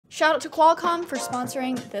Shout out to Qualcomm for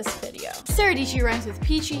sponsoring this video. Sara Dietschy rhymes with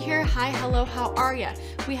Peachy here. Hi, hello, how are ya?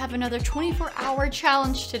 We have another 24-hour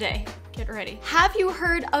challenge today. Get ready. Have you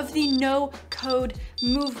heard of the no-code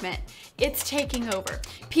movement? It's taking over.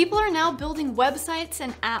 People are now building websites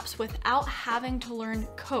and apps without having to learn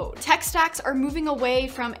code. Tech stacks are moving away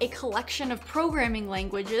from a collection of programming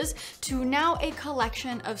languages to now a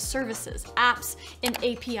collection of services, apps, and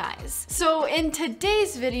APIs. So in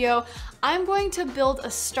today's video, I'm going to build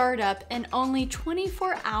a startup in only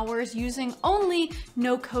 24 hours using only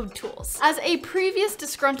no-code tools. As a previous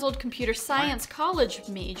disgruntled computer science college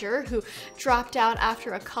major who dropped out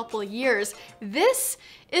after a couple years, this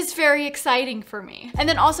is very exciting for me. And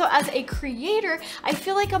then also as a creator, I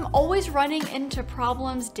feel like I'm always running into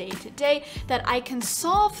problems day to day that I can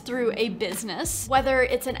solve through a business, whether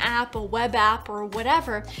it's an app, a web app, or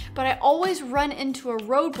whatever, but I always run into a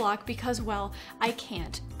roadblock because, well, I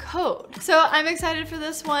can't code. So I'm excited for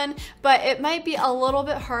this one, but it might be a little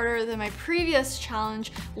bit harder than my previous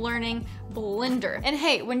challenge, learning Blender. And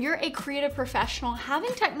hey, when you're a creative professional,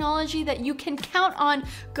 having technology that you can count on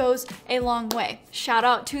goes a long way. Shout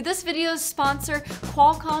out to this video's sponsor,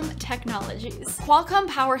 Qualcomm Technologies. Qualcomm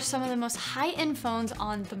powers some of the most high-end phones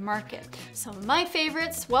on the market. Some of my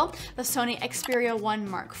favorites, well, the Sony Xperia 1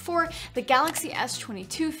 Mark IV, the Galaxy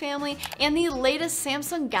S22 family, and the latest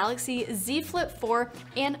Samsung Galaxy Z Flip 4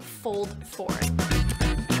 and Fold 4.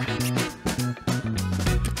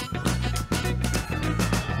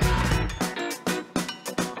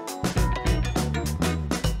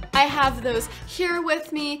 I have those here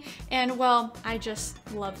with me, and well, I just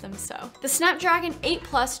love them so. The Snapdragon 8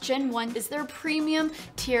 Plus Gen 1 is their premium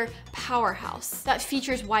tier powerhouse that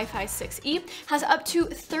features Wi-Fi 6E, has up to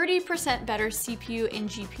 30% better CPU and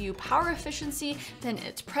GPU power efficiency than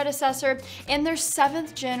its predecessor, and their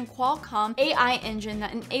 7th gen Qualcomm AI engine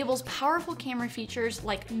that enables powerful camera features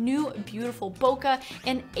like new beautiful bokeh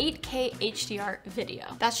and 8K HDR video.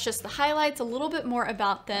 That's just the highlights, a little bit more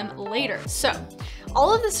about them later. So,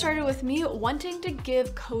 all of this started with me wanting to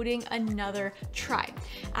give coding another try.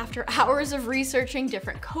 After hours of researching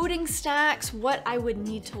different coding stacks, what I would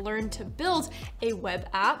need to learn to build a web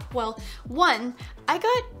app, well, one, I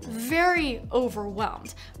got very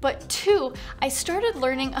overwhelmed, but two, I started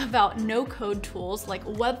learning about no-code tools like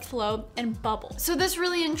Webflow and Bubble. So this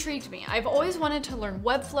really intrigued me. I've always wanted to learn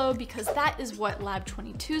Webflow because that is what Lab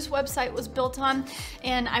 22's website was built on,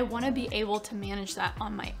 and I want to be able to manage that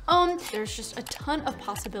on my own. There's just a ton of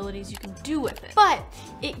possibilities you can do with it. But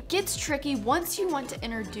it gets tricky once you want to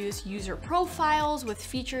introduce user profiles with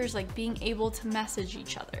features like being able to message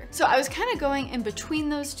each other. So I was kind of going in between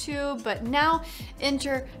those two, but now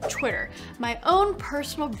enter Twitter, my own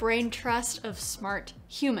personal brain trust of smart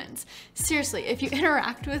humans. Seriously, if you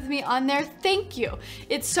interact with me on there, thank you.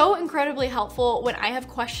 It's so incredibly helpful when I have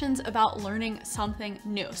questions about learning something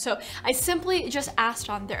new. So I simply just asked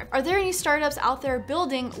on there, are there any startups out there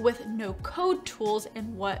building with no code tools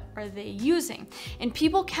and what are they using? And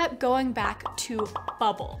people kept going back to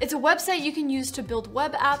Bubble. It's a website you can use to build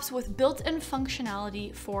web apps with built-in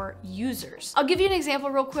functionality for users. I'll give you an example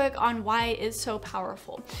real quick on why it's so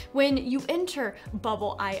powerful. When you enter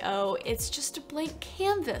Bubble.io, it's just a blank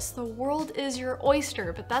canvas. The world is your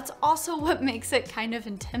oyster, but that's also what makes it kind of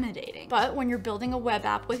intimidating. But when you're building a web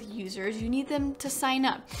app with users, you need them to sign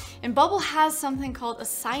up. And Bubble has something called a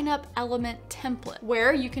sign up element template,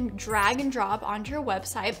 where you can drag and drop onto your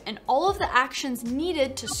website and all of the actions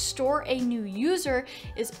needed to store a new user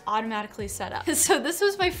is automatically set up. So this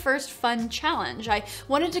was my first fun challenge. I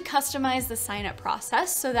wanted to customize the sign up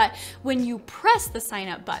process so that when you press the sign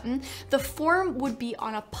up button, the form would be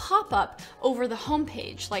on a pop-up over the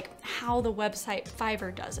homepage, like how the website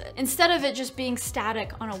Fiverr does it, instead of it just being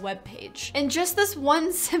static on a web page. And just this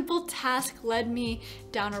one simple task led me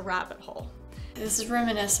down a rabbit hole. This is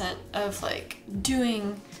reminiscent of like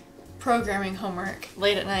doing programming homework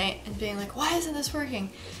late at night and being like, why isn't this working?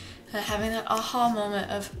 And having that aha moment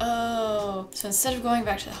of, oh, so instead of going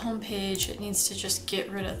back to the home page, it needs to just get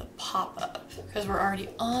rid of the pop-up because we're already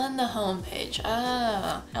on the home page.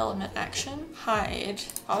 Ah, element action, hide,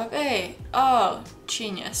 pop-up A. Oh,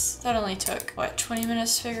 genius. That only took, what, 20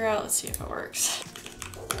 minutes to figure out? Let's see if it works.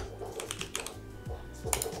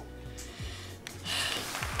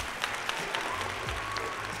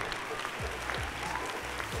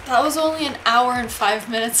 That was only an hour and 5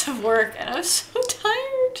 minutes of work and I was so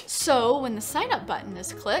tired. So when the sign up button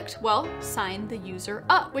is clicked, well, sign the user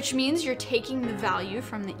up, which means you're taking the value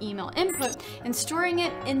from the email input and storing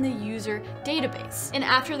it in the user database. And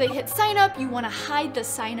after they hit sign up, you want to hide the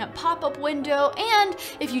sign up pop-up window. And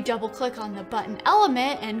if you double click on the button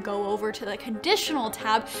element and go over to the conditional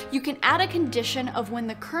tab, you can add a condition of when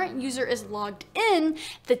the current user is logged in,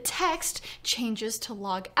 the text changes to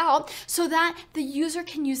log out so that the user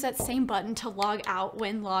can use that same button to log out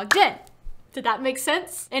when logged in. Did that make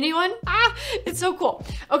sense? Anyone? It's so cool.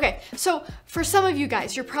 Okay, so for some of you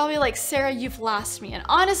guys, you're probably like, Sarah, you've lost me. And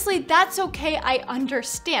honestly, that's okay, I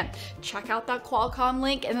understand. Check out that Qualcomm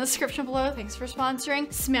link in the description below. Thanks for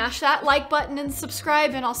sponsoring. Smash that like button and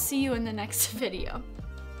subscribe, and I'll see you in the next video.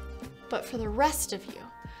 But for the rest of you,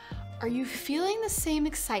 are you feeling the same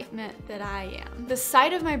excitement that I am? The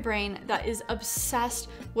side of my brain that is obsessed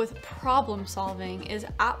with problem solving is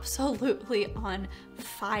absolutely on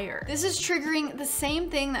fire. This is triggering the same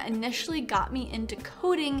thing that initially got me into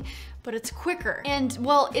coding, but it's quicker. And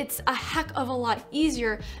well, it's a heck of a lot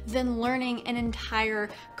easier than learning an entire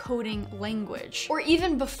coding language. Or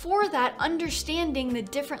even before that, understanding the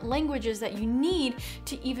different languages that you need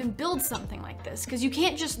to even build something like this, because you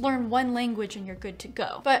can't just learn one language and you're good to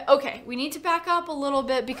go. But okay, we need to back up a little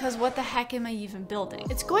bit, because what the heck am I even building?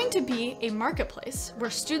 It's going to be a marketplace where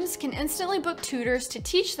students can instantly book tutors to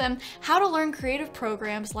teach them how to learn creative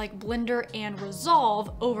programs like Blender and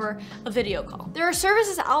Resolve over a video call. There are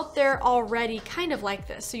services out there already kind of like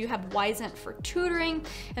this. So you have Wisent for tutoring,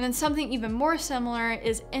 and then something even more similar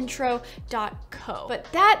is intro.co. But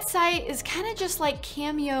that site is kind of just like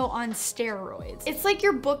Cameo on steroids. It's like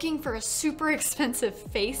you're booking for a super expensive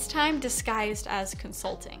FaceTime disguised as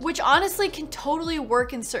consulting, which honestly can totally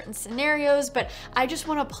work in certain scenarios, but I just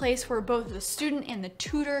want a place where both the student and the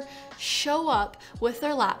tutor show up with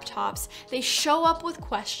their laptops, they show up with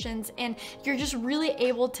questions, and you're just really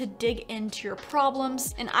able to dig into your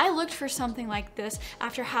problems. And I looked for something like this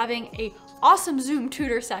after having a awesome Zoom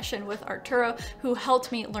tutor session with Arturo, who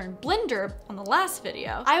helped me learn Blender on the last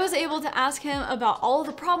video. I was able to ask him about all of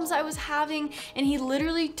the problems I was having, and he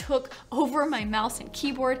literally took over my mouse and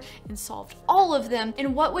keyboard and solved all of them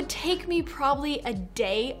in what would take me probably a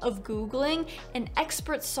day of Googling, and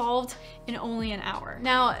expert solved in only an hour.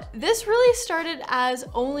 Now, this really started as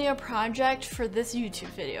only a project for this YouTube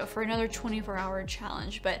video, for another 24-hour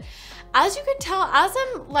challenge, but as you can tell, as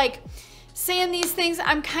I'm like saying these things,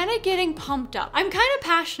 I'm kind of getting pumped up. I'm kind of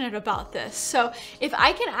passionate about this. So if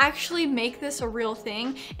I can actually make this a real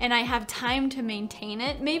thing and I have time to maintain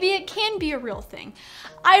it, maybe it can be a real thing.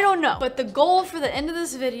 I don't know. But the goal for the end of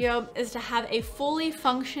this video is to have a fully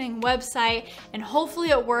functioning website, and hopefully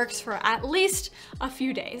it works for at least a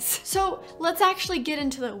few days. So let's actually get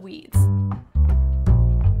into the weeds.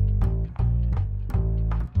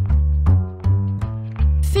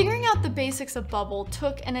 Figuring out the basics of Bubble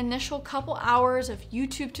took an initial couple hours of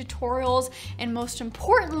YouTube tutorials, and most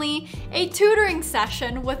importantly, a tutoring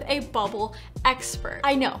session with a Bubble expert.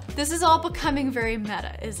 I know, this is all becoming very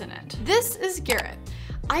meta, isn't it? This is Garrett.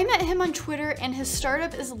 I met him on Twitter, and his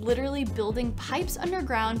startup is literally building pipes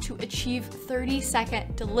underground to achieve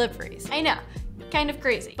 30-second deliveries. I know. Kind of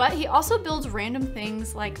crazy. But he also builds random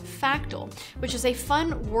things like Factal, which is a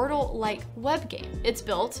fun Wordle-like web game. It's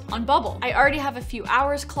built on Bubble. I already have a few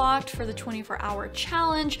hours clocked for the 24-hour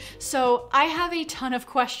challenge, so I have a ton of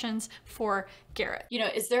questions for Garrett. You know,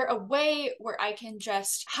 is there a way where I can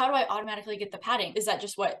just, how do I automatically get the padding? Is that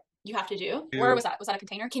just what you have to do? Where was that? Was that a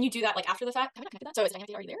container? Can you do that like after the fact? I haven't connected that. So is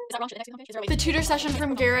it already there? Is that launched at the next homepage? The tutor session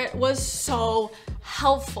from Garrett was so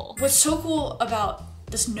helpful. What's so cool about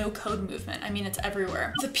this NoCode movement, I mean, it's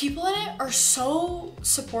everywhere. The people in it are so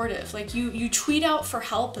supportive. Like you tweet out for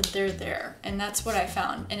help and they're there. And that's what I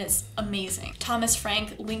found, and it's amazing. Thomas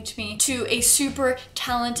Frank linked me to a super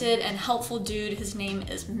talented and helpful dude. His name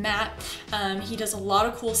is Matt. He does a lot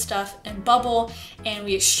of cool stuff in Bubble, and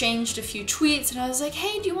we exchanged a few tweets, and I was like,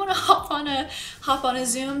 hey, do you wanna hop on a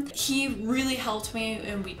Zoom? He really helped me,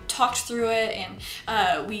 and we talked through it,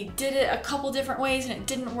 and we did it a couple different ways, and it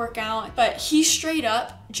didn't work out, but he straight up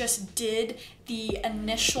just did the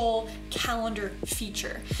initial calendar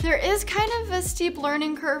feature. There is kind of a steep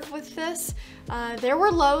learning curve with this. There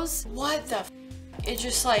were lows. What the f? It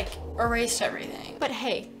just like erased everything. But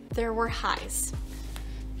hey, there were highs.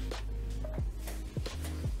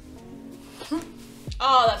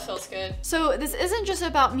 Oh, that feels good. So this isn't just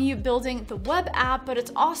about me building the web app, but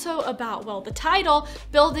it's also about, well, the title,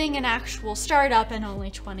 building an actual startup in only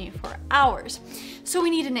 24 hours. So we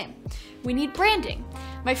need a name. We need branding.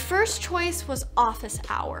 My first choice was Office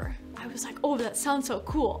Hour. I was like, oh, that sounds so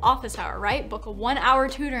cool. Office hour, right? Book a 1 hour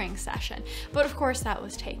tutoring session. But of course that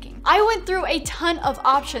was taken. I went through a ton of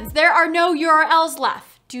options. There are no URLs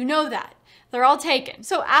left. Do you know that? They're all taken.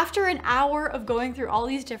 So after an hour of going through all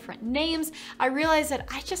these different names, I realized that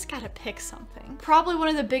I just gotta pick something. Probably one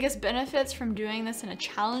of the biggest benefits from doing this in a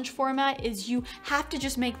challenge format is you have to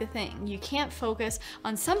just make the thing. You can't focus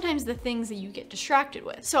on sometimes the things that you get distracted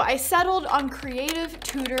with. So I settled on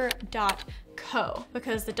creativetutor.co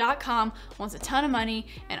because the .com wants a ton of money,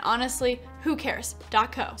 and honestly, who cares?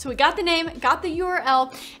 .co. So we got the name, got the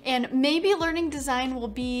URL, and maybe learning design will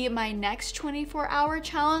be my next 24-hour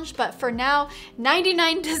challenge, but for now,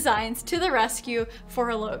 99 designs to the rescue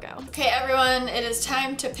for a logo. Okay, everyone, it is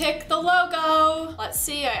time to pick the logo. Let's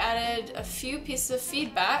see, I added a few pieces of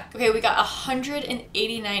feedback. Okay, we got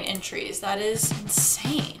 189 entries. That is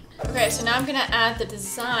insane. Okay, so now I'm gonna add the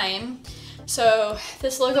design. So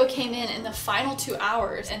this logo came in the final 2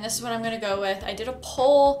 hours, and this is what I'm gonna go with. I did a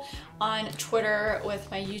poll on Twitter with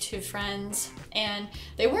my YouTube friends, and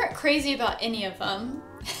they weren't crazy about any of them.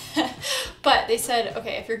 But they said,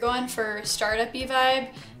 okay, if you're going for startup-y vibe,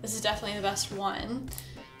 this is definitely the best one.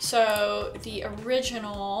 So the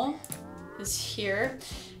original is here.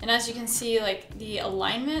 And as you can see, like the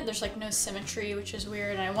alignment, there's like no symmetry, which is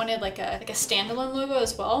weird. And I wanted like a standalone logo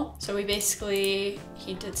as well. So we basically,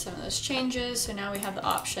 he did some of those changes. So now we have the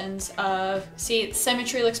options of, see,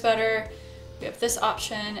 symmetry looks better. We have this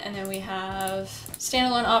option, and then we have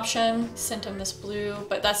standalone option. Sent him this blue,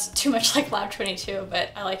 but that's too much like Lab 22, but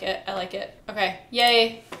I like it, I like it. Okay,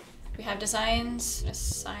 yay. We have designs.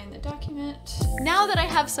 Assign the document. Now that I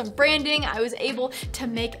have some branding, I was able to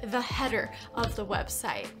make the header of the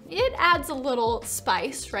website. It adds a little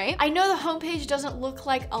spice, right? I know the homepage doesn't look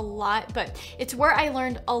like a lot, but it's where I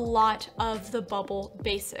learned a lot of the Bubble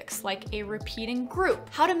basics, like a repeating group,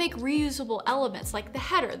 how to make reusable elements like the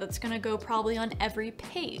header that's gonna go probably on every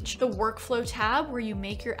page, the workflow tab where you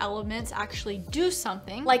make your elements actually do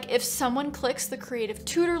something, like if someone clicks the Creative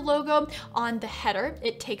Tutor logo on the header,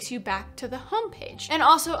 it takes you back to the home page, and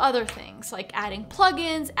also other things like adding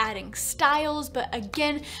plugins, adding styles. But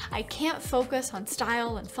again, I can't focus on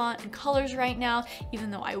style and font and colors right now,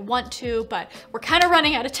 even though I want to, but we're kind of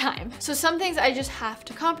running out of time. So some things I just have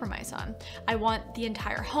to compromise on. I want the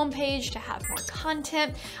entire homepage to have more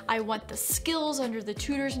content. I want the skills under the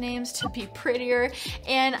tutors' names to be prettier,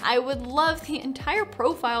 and I would love the entire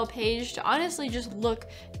profile page to honestly just look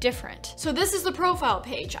different. So this is the profile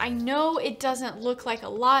page. I know it doesn't look like a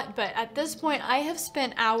lot, but at this point I have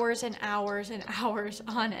spent hours and hours and hours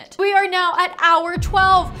on it. We are now at hour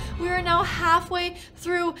 12. We are now halfway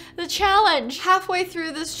through the challenge. Halfway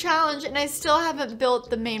through this challenge, and I still haven't built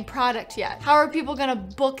the main product yet. How are people gonna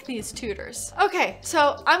book these tutors? Okay,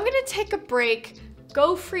 so I'm gonna take a break,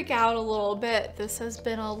 go freak out a little bit. This has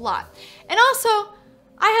been a lot. And also,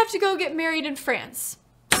 I have to go get married in France.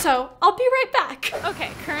 So I'll be right back. Okay,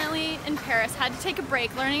 currently in Paris, had to take a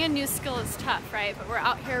break. Learning a new skill is tough, right? But we're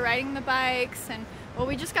out here riding the bikes, and well,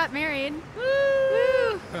 we just got married.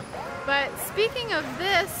 Woo! But speaking of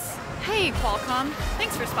this, hey Qualcomm,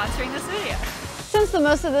 thanks for sponsoring this video. Since the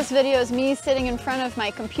most of this video is me sitting in front of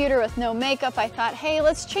my computer with no makeup, I thought, hey,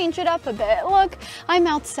 let's change it up a bit. Look, I'm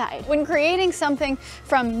outside. When creating something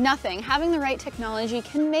from nothing, having the right technology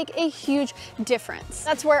can make a huge difference.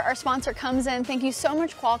 That's where our sponsor comes in. Thank you so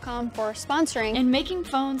much, Qualcomm, for sponsoring and making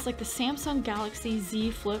phones like the Samsung Galaxy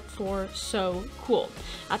Z Flip 4 so cool.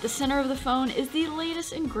 At the center of the phone is the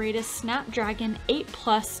latest and greatest Snapdragon 8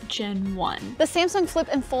 Plus Gen 1. The Samsung Flip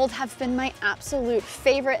and Fold have been my absolute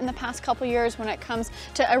favorite in the past couple years when it comes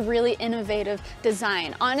to a really innovative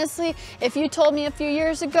design. Honestly, if you told me a few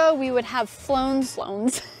years ago we would have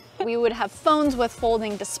we would have phones with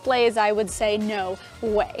folding displays, I would say no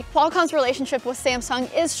way. Qualcomm's relationship with Samsung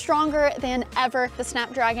is stronger than ever. The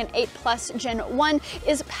Snapdragon 8 Plus Gen 1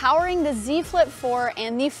 is powering the Z Flip 4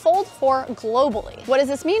 and the Fold 4 globally. What does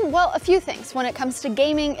this mean? Well, a few things. When it comes to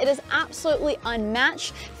gaming, it is absolutely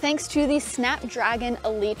unmatched thanks to the Snapdragon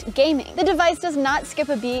Elite Gaming. The device does not skip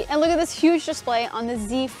a beat, and look at this huge display on the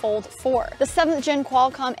Z Fold 4. The 7th gen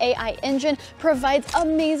Qualcomm AI engine provides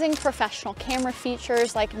amazing professional camera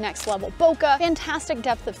features like next level bokeh, fantastic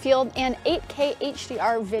depth of field, and 8K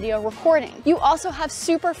HDR video recording. You also have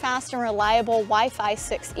super fast and reliable Wi-Fi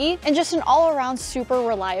 6E and just an all-around super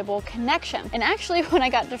reliable connection. And actually, when I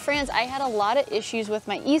got to France, I had a lot of issues with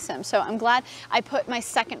my eSIM, so I'm glad I put my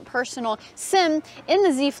second personal SIM in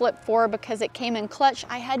the Z Flip 4 because it came in clutch.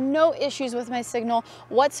 I had no issues with my signal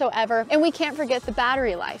whatsoever, and we can't forget the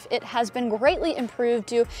battery life. It has been greatly improved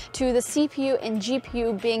due to the CPU and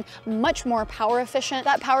GPU being much more power efficient.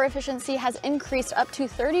 That power power efficiency has increased up to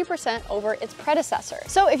 30% over its predecessor.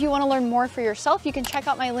 So if you want to learn more for yourself, you can check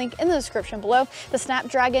out my link in the description below. The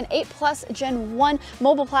Snapdragon 8 Plus Gen 1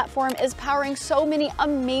 mobile platform is powering so many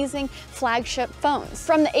amazing flagship phones.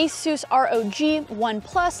 From the Asus ROG,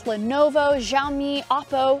 OnePlus, Lenovo, Xiaomi,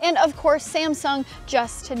 Oppo, and of course Samsung,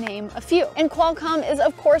 just to name a few. And Qualcomm is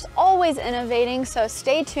of course always innovating, so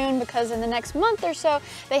stay tuned because in the next month or so,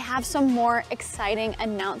 they have some more exciting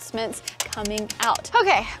announcements coming out.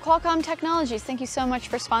 Okay, Qualcomm Technologies, thank you so much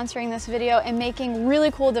for sponsoring this video and making really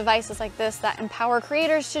cool devices like this that empower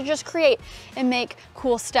creators to just create and make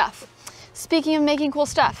cool stuff. Speaking of making cool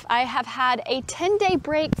stuff, I have had a 10-day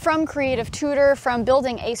break from Creative Tutor, from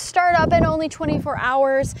building a startup in only 24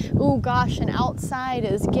 hours. Oh gosh, and outside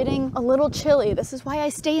is getting a little chilly. This is why I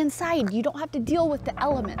stay inside. You don't have to deal with the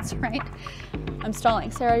elements, right? I'm stalling.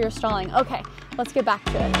 Sarah, you're stalling. Okay, let's get back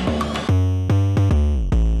to it.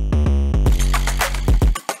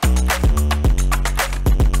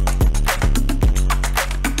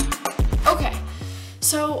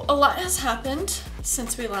 So a lot has happened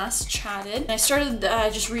since we last chatted. I started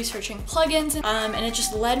just researching plugins and it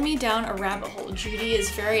just led me down a rabbit hole. Judy is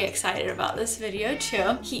very excited about this video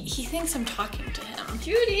too. He thinks I'm talking to him.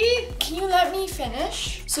 Judy, can you let me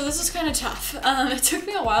finish? So this is kind of tough. It took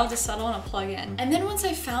me a while to settle on a plugin. And then once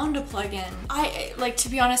I found a plugin, to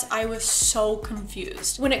be honest, I was so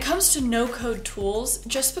confused. When it comes to no-code tools,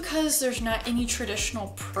 just because there's not any traditional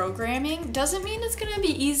programming doesn't mean it's gonna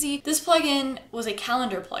be easy. This plugin was a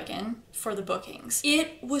calendar plugin for the bookings.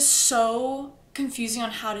 It was so confusing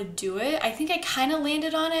on how to do it. I think I kind of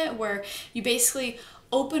landed on it where you basically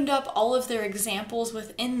opened up all of their examples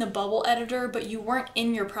within the bubble editor, but you weren't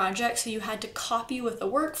in your project, so you had to copy with the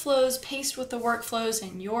workflows, paste with the workflows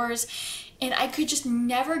in yours, and I could just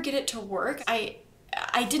never get it to work. I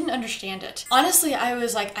didn't understand it. Honestly, I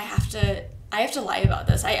was like, I have to lie about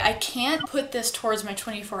this. I can't put this towards my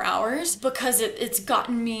 24 hours because it's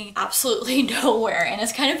gotten me absolutely nowhere and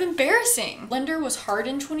it's kind of embarrassing. Blender was hard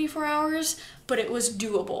in 24 hours, but it was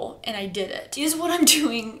doable and I did it. Is what I'm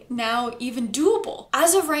doing now even doable?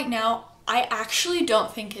 As of right now, I actually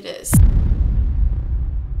don't think it is.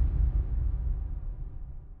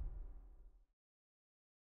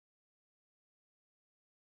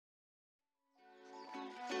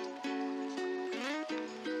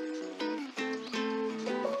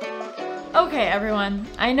 Okay, everyone,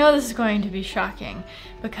 I know this is going to be shocking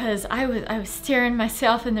because I was staring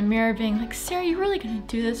myself in the mirror being like, Sarah, you really gonna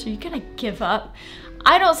do this? Are you gonna give up?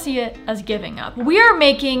 I don't see it as giving up. We are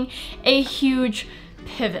making a huge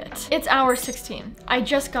pivot. It's hour 16. I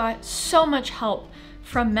just got so much help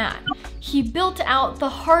from Matt. He built out the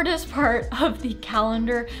hardest part of the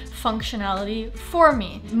calendar functionality for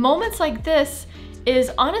me. Moments like this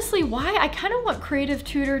is honestly why I kind of want Creative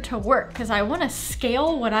Tutor to work, because I want to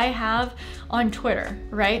scale what I have on Twitter,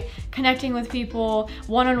 right? Connecting with people,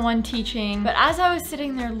 one-on-one teaching. But as I was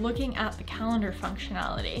sitting there looking at the calendar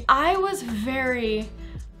functionality, I was very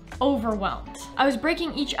overwhelmed. I was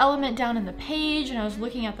breaking each element down in the page and I was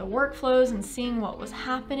looking at the workflows and seeing what was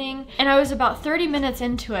happening. And I was about 30 minutes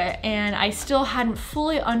into it and I still hadn't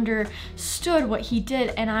fully understood what he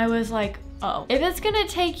did. And I was like, oh, if it's gonna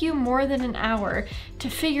take you more than an hour to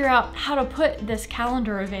figure out how to put this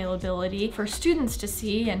calendar availability for students to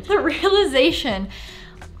see, and the realization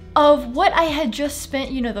of what I had just spent,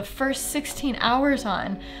 you know, the first 16 hours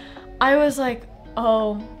on, I was like,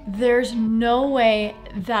 oh, there's no way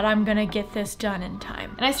that I'm gonna get this done in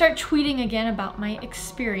time. And I start tweeting again about my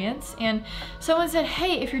experience, and someone said,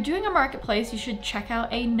 hey, if you're doing a marketplace, you should check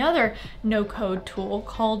out another no-code tool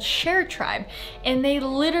called ShareTribe. And they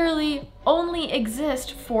literally only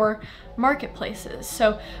exist for marketplaces.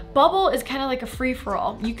 So Bubble is kind of like a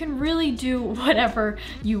free-for-all. You can really do whatever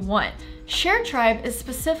you want. ShareTribe is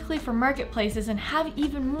specifically for marketplaces and have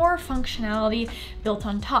even more functionality built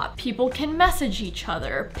on top. People can message each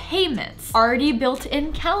other, payments, already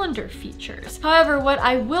built-in calendar features. However, what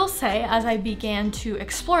I will say as I began to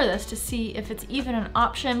explore this to see if it's even an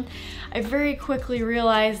option, I very quickly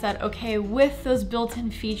realized that, okay, with those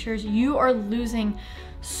built-in features, you are losing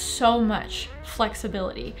so much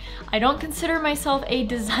flexibility. I don't consider myself a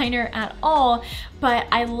designer at all, but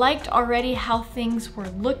I liked already how things were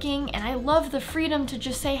looking, and I love the freedom to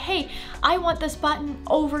just say, hey, I want this button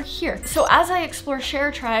over here. So as I explore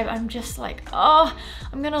ShareTribe, I'm just like, oh,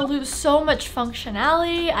 I'm gonna lose so much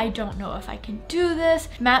functionality. I don't know if I can do this.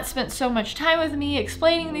 Matt spent so much time with me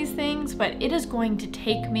explaining these things, but it is going to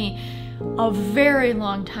take me a very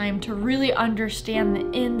long time to really understand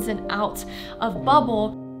the ins and outs of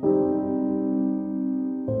Bubble.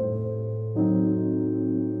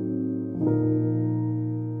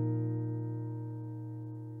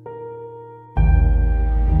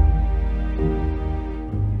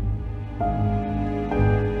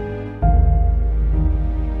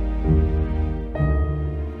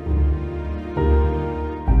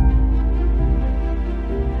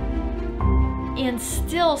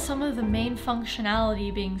 some of the main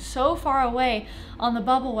functionality being so far away on the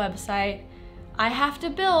Bubble website, I have to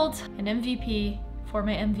build an MVP for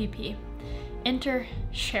my MVP. Enter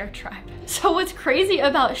ShareTribe. So what's crazy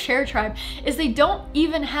about ShareTribe is they don't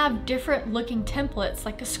even have different looking templates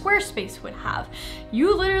like a Squarespace would have.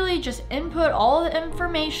 You literally just input all the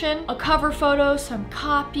information, a cover photo, some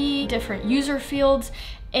copy, different user fields,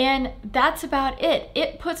 and that's about it.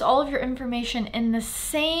 It puts all of your information in the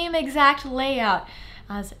same exact layout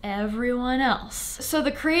as everyone else. So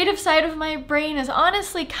the creative side of my brain is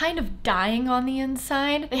honestly kind of dying on the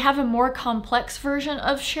inside. They have a more complex version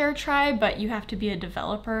of ShareTribe, but you have to be a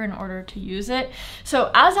developer in order to use it.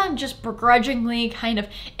 So as I'm just begrudgingly kind of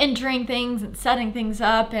entering things and setting things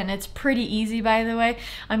up, and it's pretty easy, by the way,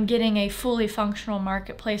 I'm getting a fully functional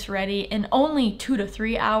marketplace ready in only 2 to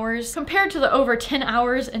 3 hours compared to the over 10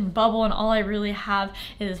 hours in Bubble, and all I really have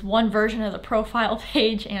is one version of the profile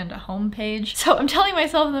page and a home page. So I'm telling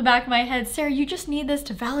myself in the back of my head, Sarah, you just need this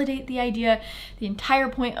to validate the idea. The entire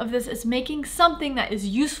point of this is making something that is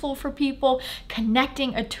useful for people,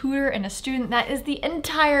 connecting a tutor and a student. That is the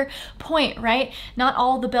entire point, right? Not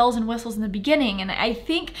all the bells and whistles in the beginning. And I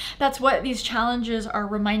think that's what these challenges are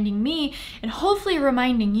reminding me, and hopefully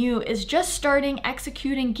reminding you, is just starting,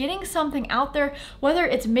 executing, getting something out there, whether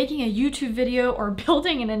it's making a YouTube video or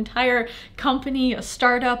building an entire company, a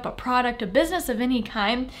startup, a product, a business of any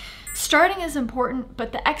kind. Starting is important,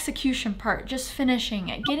 but the execution part, just finishing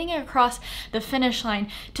it, getting it across the finish line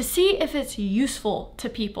to see if it's useful to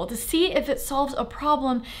people, to see if it solves a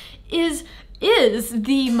problem is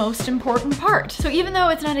the most important part. So even though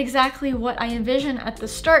it's not exactly what I envisioned at the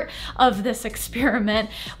start of this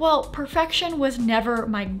experiment, well, perfection was never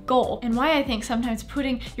my goal. And why I think sometimes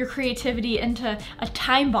putting your creativity into a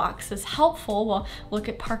time box is helpful, well, look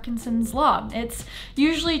at Parkinson's Law. It's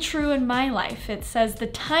usually true in my life. It says the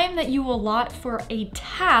time that you allot for a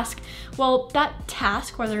task, well, that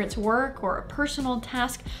task, whether it's work or a personal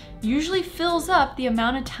task, usually fills up the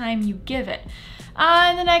amount of time you give it.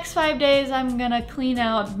 In the next 5 days, I'm gonna clean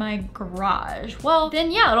out my garage. Well,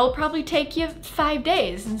 then yeah, it'll probably take you 5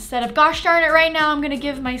 days instead of, gosh darn it, right now I'm gonna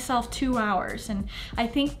give myself 2 hours. And I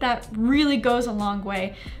think that really goes a long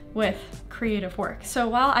way with creative work. So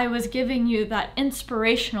while I was giving you that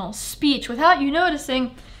inspirational speech, without you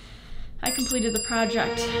noticing, I completed the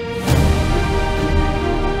project.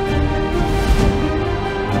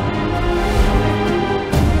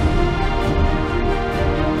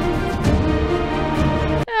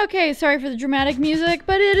 Okay, sorry for the dramatic music,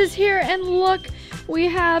 but it is here, and look, we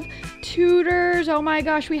have tutors. Oh my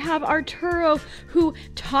gosh, we have Arturo, who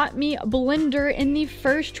taught me Blender in the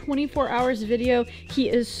first 24 hours video. He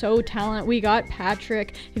is so talented. We got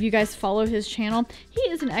Patrick. If you guys follow his channel, he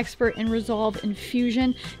is an expert in Resolve and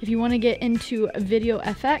Fusion. If you want to get into video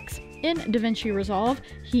FX in Davinci Resolve,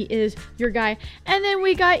 he is your guy. And then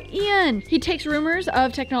we got Ian. He takes rumors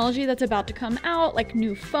of technology that's about to come out, like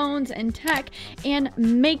new phones and tech, and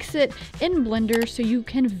makes it in Blender so you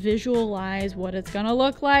can visualize what it's gonna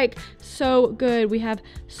look like. So good. We have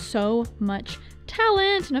so much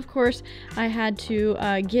talent, and of course I had to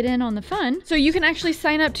get in on the fun. So you can actually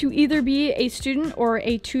sign up to either be a student or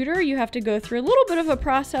a tutor. You have to go through a little bit of a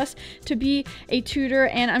process to be a tutor,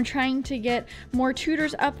 and I'm trying to get more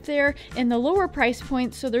tutors up there in the lower price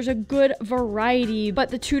points so there's a good variety. But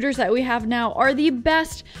the tutors that we have now are the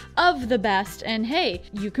best of the best, and hey,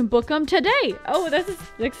 you can book them today. Oh, this is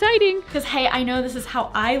exciting, because hey, I know this is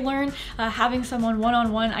how I learn, having someone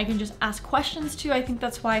one-on-one I can just ask questions to. I think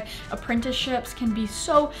that's why apprenticeships can be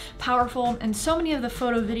so powerful, and so many of the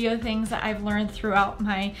photo video things that I've learned throughout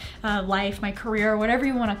my life, my career, whatever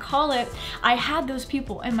you want to call it, I had those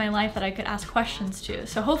people in my life that I could ask questions to.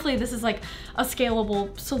 So hopefully this is like a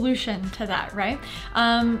scalable solution to that, right?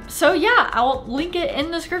 So yeah, I'll link it in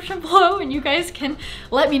the description below, and you guys can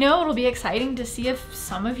let me know. It'll be exciting to see if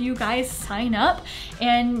some of you guys sign up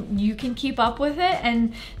and you can keep up with it.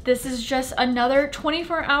 And this is just another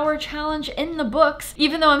 24-hour challenge in the books.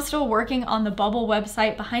 Even though I'm still working on the Bubble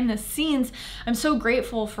website behind the scenes, I'm so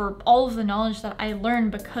grateful for all of the knowledge that I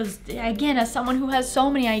learned, because again, as someone who has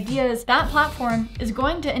so many ideas, that platform is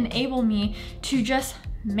going to enable me to just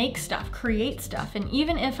make stuff, create stuff. And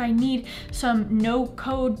even if I need some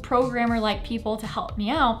no-code programmer like people to help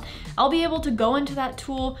me out, I'll be able to go into that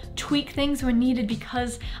tool, tweak things when needed,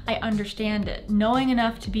 because I understand it, knowing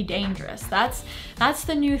enough to be dangerous. That's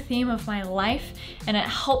the new theme of my life, and it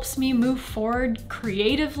helps me move forward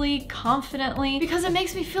creatively, confidently, because it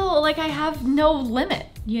makes me feel like I have no limit,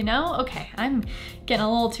 you know? Okay, I'm getting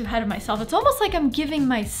a little too ahead of myself. It's almost like I'm giving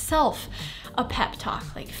myself a pep talk,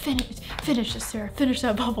 like finish this, Sarah, finish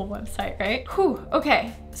that Bubble website, right? Whew,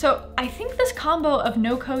 okay. So I think this combo of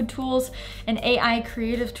no-code tools and AI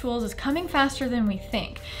creative tools is coming faster than we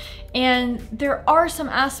think. And there are some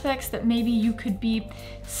aspects that maybe you could be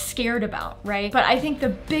scared about, right? But I think the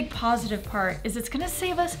big positive part is it's gonna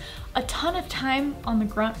save us a ton of time on the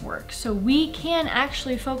grunt work. So we can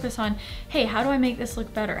actually focus on, hey, how do I make this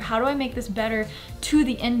look better? How do I make this better to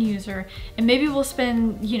the end user? And maybe we'll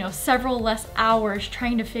spend, you know, several less hours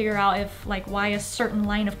trying to figure out if, like, why a certain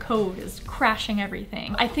line of code is crashing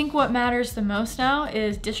everything. I think what matters the most now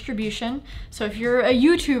is distribution. So if you're a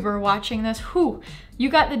YouTuber watching this, you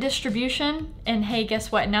got the distribution, and hey,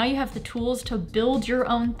 guess what? Now you have the tools to build your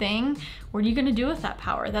own thing. What are you gonna do with that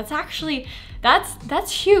power? That's actually,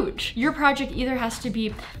 that's huge. Your project either has to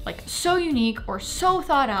be like so unique or so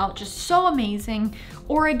thought out, just so amazing,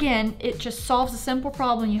 or again, it just solves a simple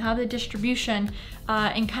problem. You have the distribution,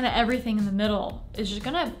 and kind of everything in the middle is just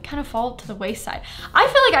gonna kind of fall to the wayside. I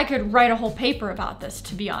feel like I could write a whole paper about this,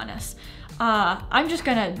 to be honest. I'm just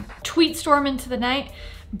gonna tweet storm into the night,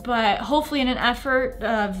 but hopefully in an effort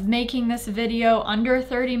of making this video under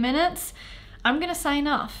 30 minutes, I'm gonna sign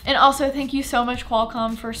off. And also thank you so much,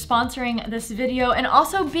 Qualcomm, for sponsoring this video and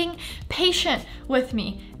also being patient with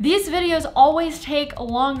me. These videos always take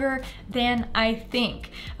longer than I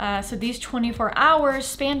think. So these 24 hours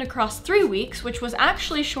spanned across 3 weeks, which was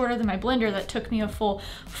actually shorter than my Blender that took me a full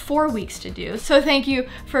 4 weeks to do. So thank you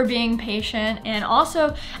for being patient. And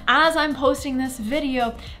also, as I'm posting this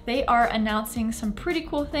video, they are announcing some pretty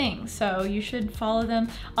cool things. So you should follow them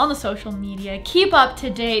on the social media, keep up to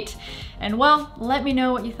date. And well, let me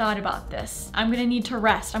know what you thought about this. I'm gonna need to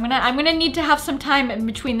rest. I'm gonna need to have some time in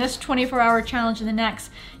between this 24-hour challenge and the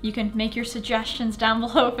next. You can make your suggestions down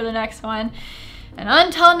below for the next one. And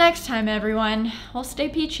until next time, everyone, well, stay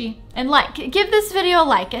peachy. And give this video a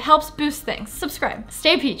like. It helps boost things. Subscribe.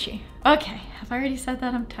 Stay peachy. Okay, have I already said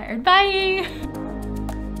that? I'm tired. Bye.